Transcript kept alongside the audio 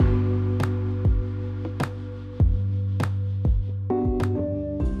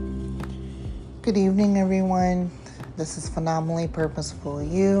Good evening, everyone. This is Phenomenally Purposeful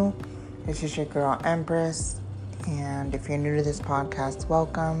You. This is your girl, Empress. And if you're new to this podcast,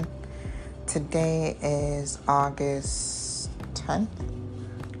 welcome. Today is August 10th,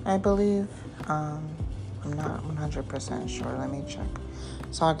 I believe. I'm not 100% sure. Let me check.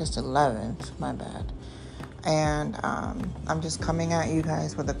 It's August 11th. My bad. And I'm just coming at you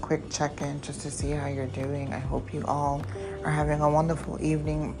guys with a quick check-in just to see how you're doing. I hope you all are having a wonderful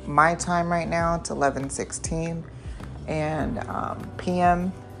evening. My time right now, it's 11:16 and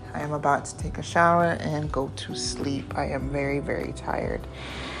p.m. I am about to take a shower and go to sleep. I am very, very tired.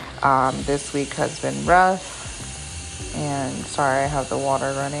 This week has been rough, and sorry, I have the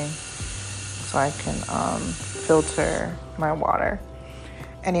water running so I can filter my water.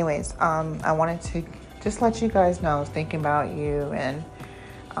 Anyways, I wanted to just let you guys know I was thinking about you, and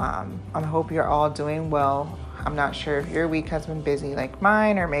I hope you're all doing well. I'm not sure if your week has been busy like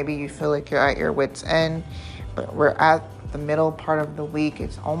mine, or maybe you feel like you're at your wit's end, but we're at the middle part of the week.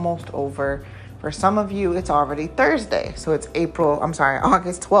 It's almost over. For some of you, it's already Thursday, so it's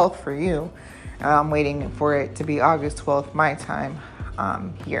August 12th for you. I'm waiting for it to be August 12th, my time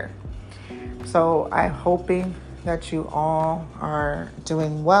here. So I'm hoping that you all are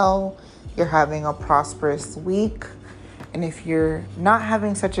doing well. You're having a prosperous week. And if you're not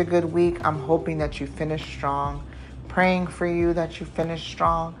having such a good week, I'm hoping that you finish strong. Praying for you that you finish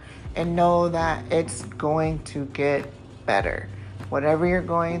strong, and know that it's going to get better. Whatever you're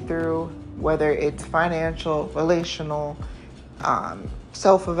going through, whether it's financial, relational,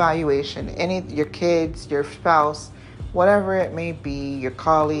 self-evaluation, your kids, your spouse, whatever it may be, your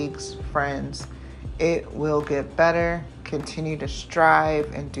colleagues, friends, it will get better. Continue to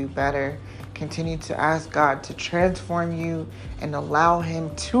strive and do better. Continue to ask God to transform you and allow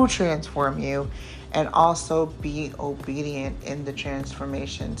Him to transform you, and also be obedient in the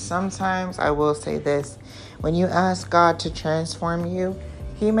transformation. Sometimes I will say this, when you ask God to transform you,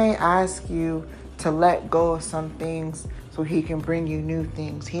 He may ask you to let go of some things so He can bring you new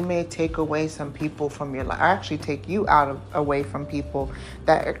things. He may take away some people from your life, actually take you away from people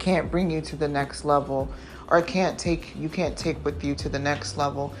that can't bring you to the next level, or you can't take with you to the next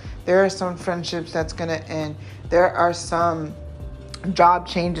level. There are some friendships that's going to end. There are some job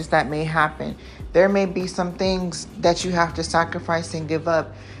changes that may happen. There may be some things that you have to sacrifice and give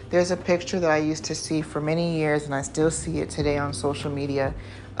up. There's a picture that I used to see for many years, and I still see it today on social media.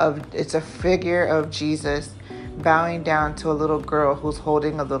 It's a figure of Jesus bowing down to a little girl who's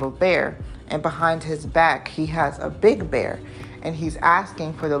holding a little bear. And behind his back, he has a big bear, and he's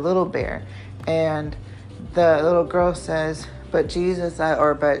asking for the little bear. And the little girl says, but Jesus,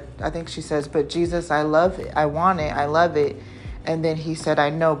 I think she says, but Jesus, I love it. I want it. I love it. And then he said, I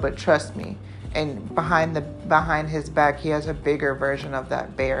know, but trust me. And behind his back, he has a bigger version of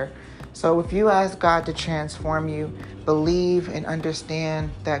that bear. So if you ask God to transform you, believe and understand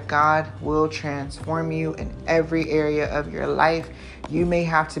that God will transform you in every area of your life. You may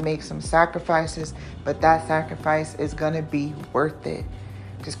have to make some sacrifices, but that sacrifice is going to be worth it.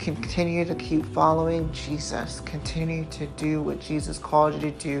 Just continue to keep following Jesus. Continue to do what Jesus called you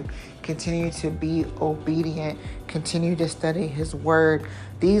to do. Continue to be obedient. Continue to study His Word.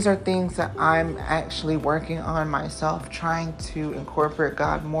 These are things that I'm actually working on myself, trying to incorporate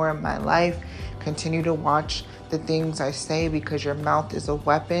God more in my life. Continue to watch the things I say, because your mouth is a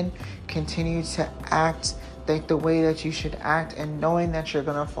weapon. Continue to act like the way that you should act, and knowing that you're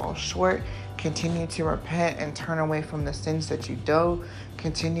going to fall short. Continue to repent and turn away from the sins that you do.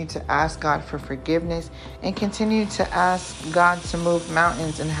 Continue to ask God for forgiveness, and continue to ask God to move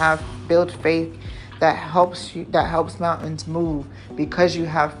mountains, and build faith that helps mountains move, because you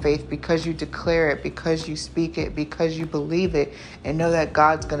have faith, because you declare it, because you speak it, because you believe it, and know that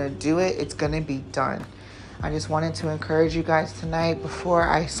God's going to do it. It's going to be done. I just wanted to encourage you guys tonight before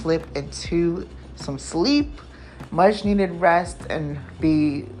I slip into some sleep, much needed rest, and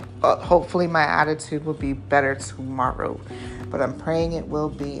hopefully my attitude will be better tomorrow. But I'm praying it will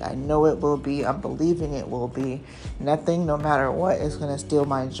be. I know it will be. I'm believing it will be. Nothing, no matter what, is going to steal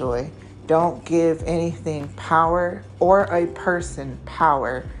my joy. Don't give anything power, or a person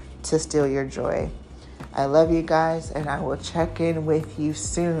power, to steal your joy. I love you guys, and I will check in with you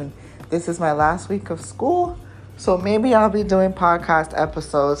soon. This is my last week of school, so maybe I'll be doing podcast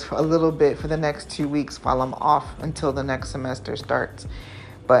episodes for a little bit for the next 2 weeks while I'm off until the next semester starts.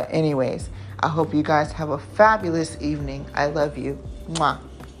 But anyways, I hope you guys have a fabulous evening. I love you. Mwah.